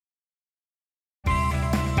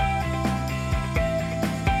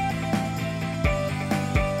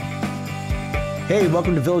Hey,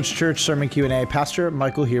 welcome to Village Church Sermon Q&A. Pastor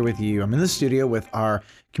Michael here with you. I'm in the studio with our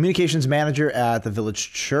communications manager at the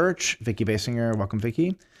Village Church, Vicki Basinger. Welcome, Vicki.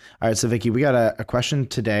 All right, so Vicki, we got a question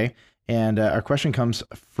today, and our question comes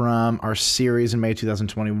from our series in May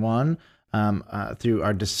 2021 through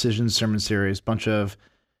our Decision Sermon series, bunch of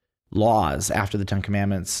laws after the Ten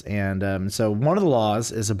Commandments. And so one of the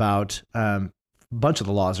laws is about bunch of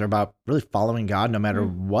the laws are about really following God no matter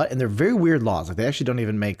what. And they're very weird laws. Like they actually don't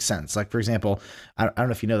even make sense. Like, for example, I don't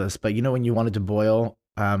know if you know this, but you know when you wanted to boil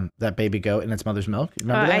that baby goat in its mother's milk?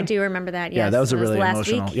 Remember that? I do remember that, yes. Yeah, that was a really last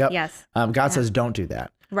emotional. week? Yep. Yes. God says don't do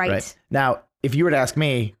that. Right. Now, if you were to ask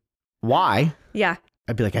me why, Yeah.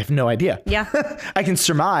 I'd be like, I have no idea. Yeah. I can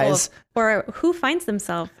surmise. Or who finds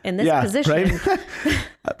themselves in this Yeah, position? right?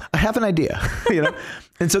 I have an idea, you know?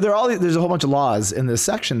 And so there's a whole bunch of laws in this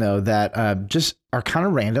section, though, that just are kind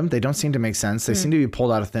of random. They don't seem to make sense. They seem to be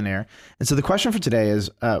pulled out of thin air. And so the question for today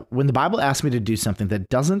is, when the Bible asks me to do something that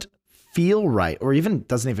doesn't feel right or even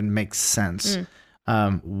doesn't even make sense,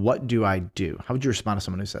 what do I do? How would you respond to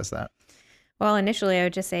someone who says that? Well, initially I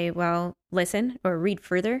would just say, well, listen or read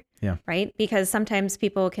further, right? Because sometimes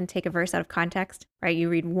people can take a verse out of context, right? You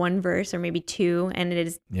read one verse or maybe two, and it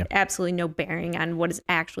is absolutely no bearing on what is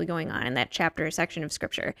actually going on in that chapter or section of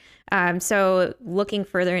scripture. So looking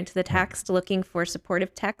further into the text, looking for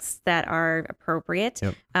supportive texts that are appropriate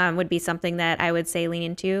would be something that I would say lean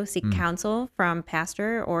into. Seek counsel from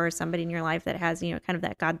pastor or somebody in your life that has, kind of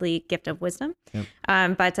that godly gift of wisdom.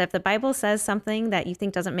 But if the Bible says something that you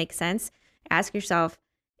think doesn't make sense, ask yourself,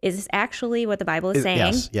 is this actually what the Bible is saying?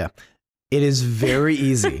 Yes, yeah. It is very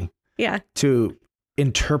easy to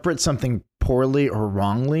interpret something poorly or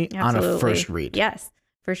wrongly on a first read. Yes,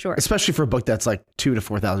 for sure. Especially for a book that's like 2,000 to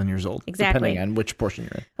 4,000 years old. Exactly. Depending on which portion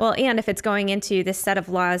you're in. Well, and if it's going into this set of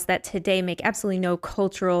laws that today make absolutely no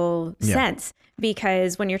cultural sense,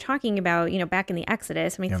 because when you're talking about, back in the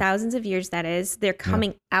Exodus, I mean, thousands of years that is, they're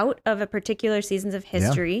coming out of a particular seasons of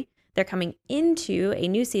history. They're coming into a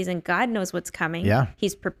new season. God knows what's coming.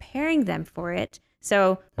 He's preparing them for it.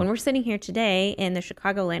 So when we're sitting here today in the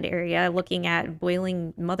Chicagoland area looking at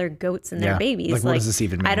boiling mother goats and their babies, what does this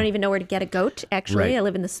even mean? I don't even know where to get a goat, actually. I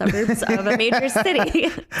live in the suburbs of a major city.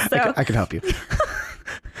 So I can help you. I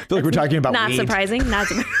feel like we're talking about not weed. surprising. Not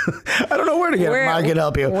surprising. I don't know where to get it. I can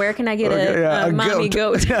help you. Where can I get a mommy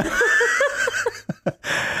goat?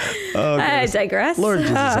 I digress. Lord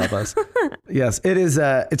Jesus help us. Yes, it is.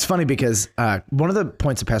 It's funny because one of the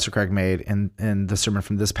points that Pastor Craig made in the sermon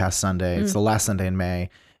from this past Sunday, it's the last Sunday in May,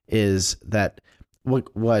 is that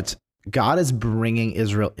what God is bringing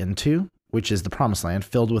Israel into, which is the promised land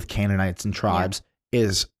filled with Canaanites and tribes,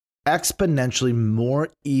 is exponentially more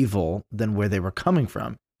evil than where they were coming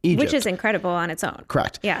from. Egypt. Which is incredible on its own.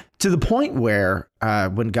 Correct. Yeah. To the point where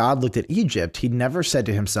when God looked at Egypt, he never said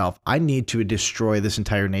to himself, I need to destroy this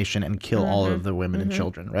entire nation and kill all of the women and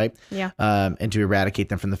children, right? Yeah. And to eradicate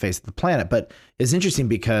them from the face of the planet. But it's interesting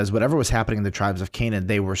because whatever was happening in the tribes of Canaan,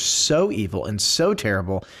 they were so evil and so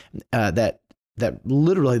terrible that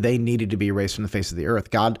literally they needed to be erased from the face of the earth.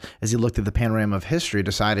 God, as he looked at the panorama of history,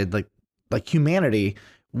 decided like humanity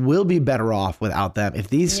will be better off without them. If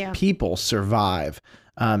these people survive,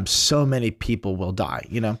 so many people will die,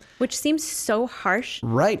 Which seems so harsh.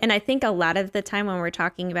 Right. And I think a lot of the time when we're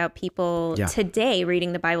talking about people today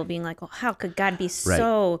reading the Bible being like, well, how could God be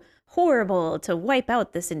so horrible to wipe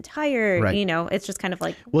out this entire, it's just kind of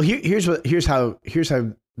like. Well, here's how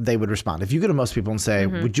they would respond. If you go to most people and say,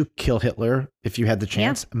 would you kill Hitler if you had the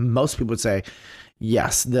chance? Most people would say,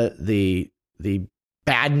 yes, the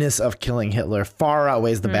badness of killing Hitler far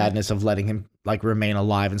outweighs the badness of letting him remain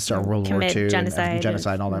alive and start World War II genocide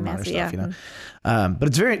and all that other stuff,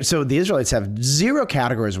 But it's so the Israelites have zero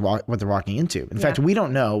categories of what they're walking into. In fact, we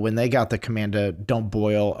don't know when they got the command to don't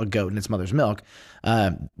boil a goat in its mother's milk.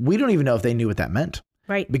 We don't even know if they knew what that meant.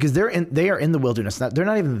 Right. Because they are in the wilderness. They're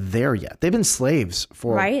not even there yet. They've been slaves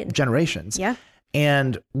for generations. Yeah.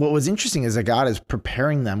 And what was interesting is that God is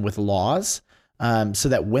preparing them with laws so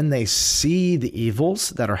that when they see the evils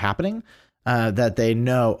that are happening, that they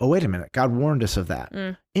know, oh, wait a minute, God warned us of that.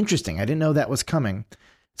 Interesting. I didn't know that was coming.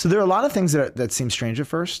 So there are a lot of things that seem strange at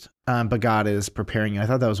first, but God is preparing you. I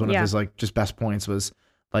thought that was one of his just best points was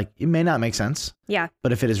it may not make sense. Yeah.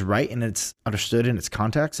 But if it is right and it's understood in its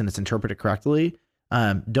context and it's interpreted correctly,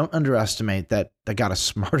 don't underestimate that God is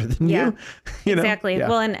smarter than you. Exactly.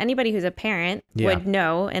 Well, and anybody who's a parent would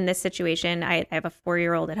know in this situation. I have a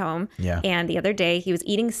 4-year-old at home. And the other day he was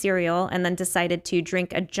eating cereal and then decided to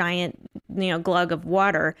drink a giant, glug of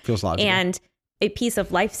water. Feels logical. And a piece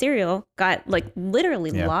of Life cereal got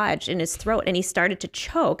literally lodged in his throat and he started to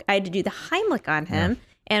choke. I had to do the Heimlich on him.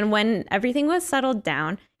 And when everything was settled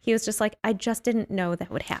down, He was just like, I just didn't know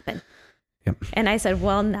that would happen. Yep. And I said,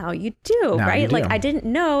 well, now you do, now right? You do. Like, I didn't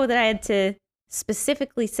know that I had to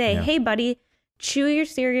specifically say, hey, buddy, chew your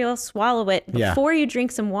cereal, swallow it before you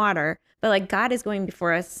drink some water. But like, God is going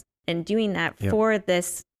before us and doing that for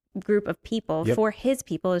this group of people, for his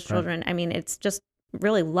people, his children. Right. I mean, it's just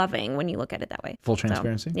really loving when you look at it that way. Full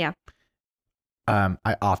transparency. So, yeah.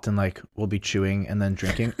 I often will be chewing and then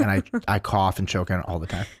drinking, and I cough and choke on it all the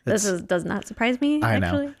time. Does not surprise me. I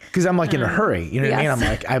know, because I'm in a hurry. You know what I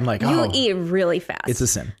mean? I'm like, you eat really fast. It's a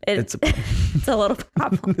sin. It's a little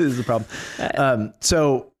problem. It is a problem.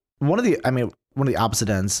 So one of the opposite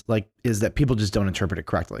ends, is that people just don't interpret it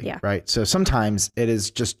correctly. Yeah. Right. So sometimes it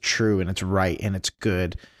is just true and it's right and it's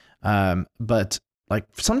good. But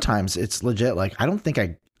sometimes it's legit. I don't think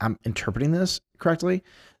I'm interpreting this correctly.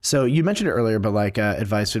 So you mentioned it earlier, but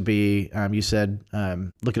advice would be, you said,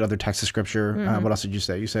 look at other texts of scripture. What else did you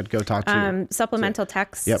say? You said, go talk to supplemental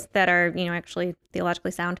texts that are, actually theologically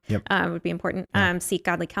sound, would be important. Seek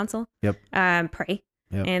godly counsel, pray.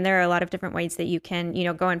 Yep. And there are a lot of different ways that you can,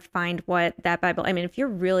 go and find what that Bible, if you're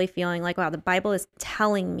really feeling like, wow, the Bible is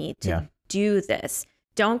telling me to do this,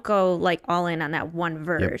 don't go all in on that one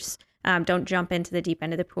verse. Don't jump into the deep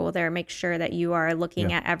end of the pool there. Make sure that you are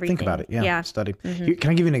looking at everything. Think about it. Yeah. Study. Mm-hmm. Can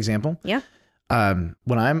I give you an example? Yeah.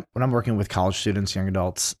 When I'm working with college students, young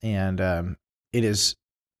adults, and it is,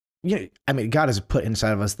 God has put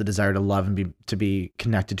inside of us the desire to love and to be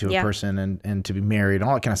connected to a person and to be married and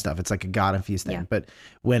all that kind of stuff. It's like a God-infused thing. Yeah. But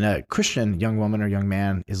when a Christian young woman or young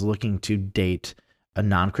man is looking to date a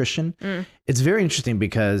non-Christian, it's very interesting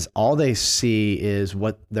because all they see is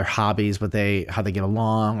what their hobbies, how they get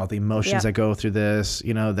along, all the emotions that go through this.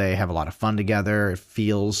 They have a lot of fun together. It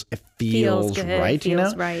feels good, right.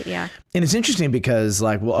 Feels right. Yeah. And it's interesting because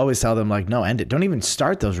we'll always tell them no, end it. Don't even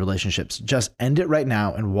start those relationships. Just end it right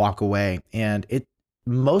now and walk away. And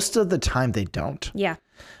most of the time they don't. Yeah.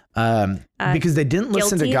 Because they didn't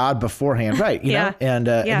listen to God beforehand. Right. You know,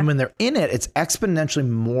 and when they're in it, it's exponentially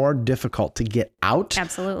more difficult to get out.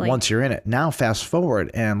 Absolutely. Once you're in it. Now, fast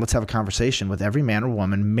forward and let's have a conversation with every man or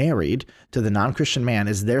woman married to the non-Christian man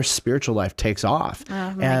as their spiritual life takes off.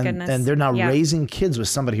 Oh, my goodness. And they're now raising kids with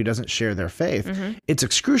somebody who doesn't share their faith. Mm-hmm. It's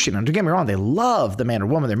excruciating. Don't get me wrong. They love the man or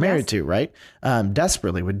woman they're married to, right?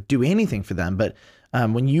 Desperately would do anything for them. But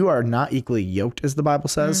when you are not equally yoked, as the Bible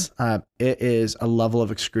says, it is a level of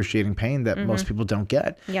excruciating pain that most people don't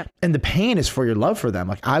get. Yep. And the pain is for your love for them.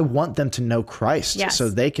 I want them to know Christ so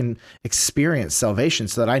they can experience salvation,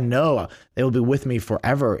 so that I know they will be with me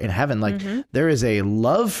forever in heaven. There is a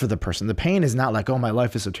love for the person. The pain is not oh, my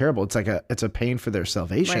life is so terrible. It's it's a pain for their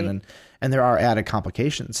salvation. Right. And there are added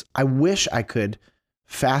complications. I wish I could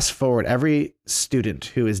fast forward every student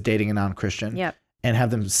who is dating a non-Christian and have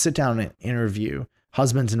them sit down and interview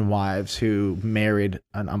husbands and wives who married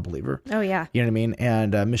an unbeliever. Oh, yeah. You know what I mean?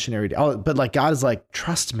 And missionary. But God is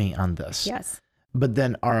trust me on this. Yes. But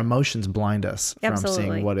then our emotions blind us from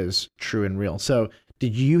seeing what is true and real. So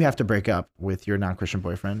did you have to break up with your non-Christian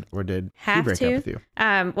boyfriend, or did he break up with you?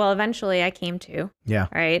 Well, eventually I came to. Yeah.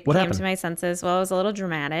 Right. What came happened? To my senses. Well, it was a little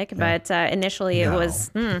dramatic, but initially it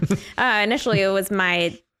was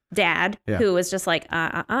my dad who was just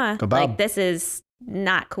this is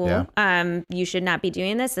not cool. Yeah. You should not be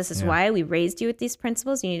doing this. This is why we raised you with these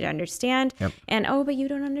principles. You need to understand. Yep. And but you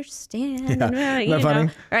don't understand. Yeah. You know,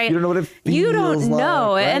 funny? Right? You don't know what it feels You don't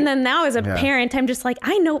know. Right? And then now as a parent, I'm just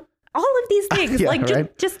I know all of these things.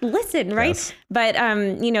 Just listen, right? Yes. But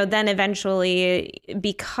then eventually,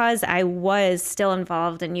 because I was still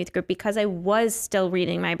involved in youth group, because I was still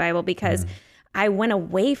reading my Bible, because I went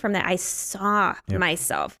away from that, I saw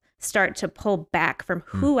myself start to pull back from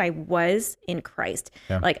who I was in Christ.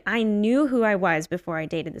 Yeah. I knew who I was before I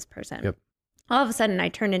dated this person. Yep. All of a sudden I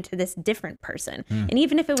turned into this different person. And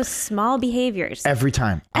even if it was small behaviors. I've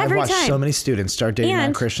watched so many students start dating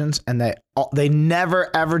non-Christians, and they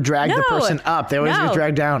never ever drag the person up. They always get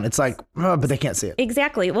dragged down. It's but they can't see it.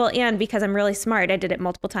 Exactly. Well, and because I'm really smart, I did it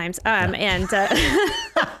multiple times. Well,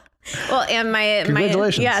 and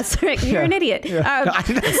congratulations. Yes, you're an idiot. Yeah. I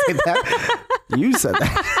didn't say that. You said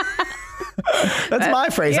that. That's my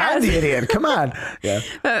phrase. Yes. I'm the idiot. Come on. Yeah.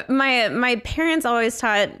 My parents always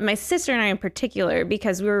taught, my sister and I in particular,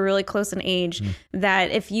 because we were really close in age,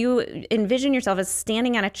 that if you envision yourself as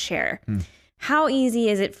standing on a chair, how easy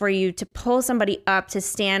is it for you to pull somebody up to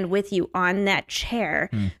stand with you on that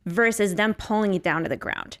chair versus them pulling you down to the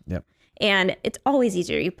ground? Yep. And it's always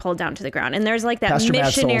easier. You pull down to the ground. And there's like that Pastor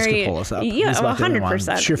missionary. Pull us up. Yeah,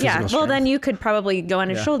 100%. Yeah. Well, then you could probably go on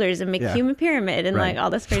his shoulders and make a human pyramid and like all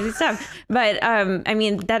this crazy stuff. But I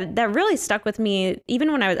mean, that really stuck with me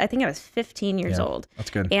even when I think I was 15 years old. That's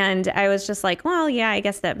good. And I was just like, well, yeah, I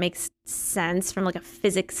guess that makes sense from like a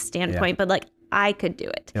physics standpoint, but like I could do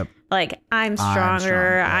it. Yep. Like I'm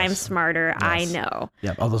stronger, I'm smarter, yes. I know.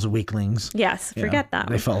 Yep. All those weaklings. Yes. Forget them.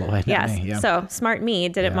 They fall away. Yes. Yep. So smart me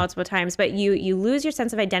did it multiple times, but you lose your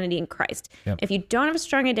sense of identity in Christ. Yep. If you don't have a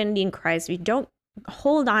strong identity in Christ, if you don't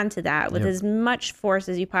hold on to that with as much force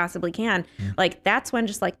as you possibly can, like that's when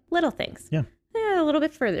just like little things. Yeah. A little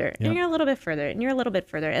bit further, and you're a little bit further, and you're a little bit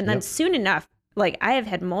further, and then soon enough, like I have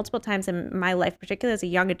had multiple times in my life, particularly as a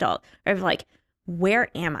young adult, where I'm like, where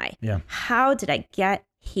am I? Yeah. How did I get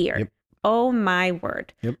here? Yep. Oh my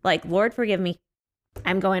word. Yep. Like, Lord, forgive me.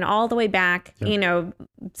 I'm going all the way back, you know,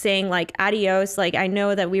 saying like adios. Like, I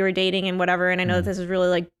know that we were dating and whatever. And I know that this is really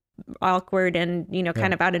like awkward and, you know,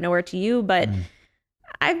 kind of out of nowhere to you, but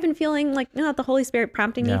I've been feeling like, you know, the Holy Spirit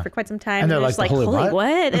prompting me for quite some time. And they're like, holy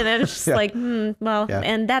what? And then it's just like, well,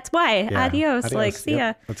 and that's why. Adios. Like, see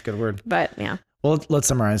ya. That's a good word. But yeah. Well, let's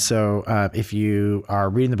summarize. So if you are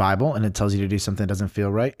reading the Bible and it tells you to do something that doesn't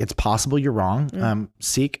feel right, it's possible you're wrong.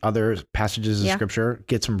 Seek other passages of scripture,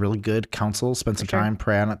 get some really good counsel, spend some time,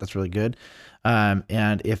 pray on it. That's really good.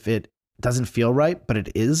 And if it doesn't feel right, but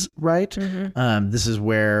it is right, this is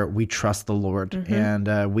where we trust the Lord.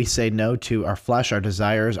 And we say no to our flesh, our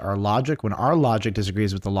desires, our logic. When our logic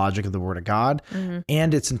disagrees with the logic of the Word of God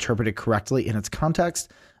and it's interpreted correctly in its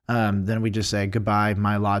context, then we just say, goodbye,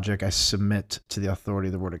 my logic. I submit to the authority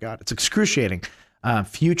of the Word of God. It's excruciating.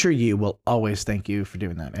 Future you will always thank you for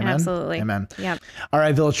doing that. Amen? Absolutely. Amen. Yep. All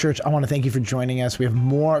right, Village Church, I want to thank you for joining us. We have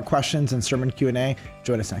more questions and sermon Q&A.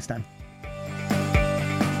 Join us next time.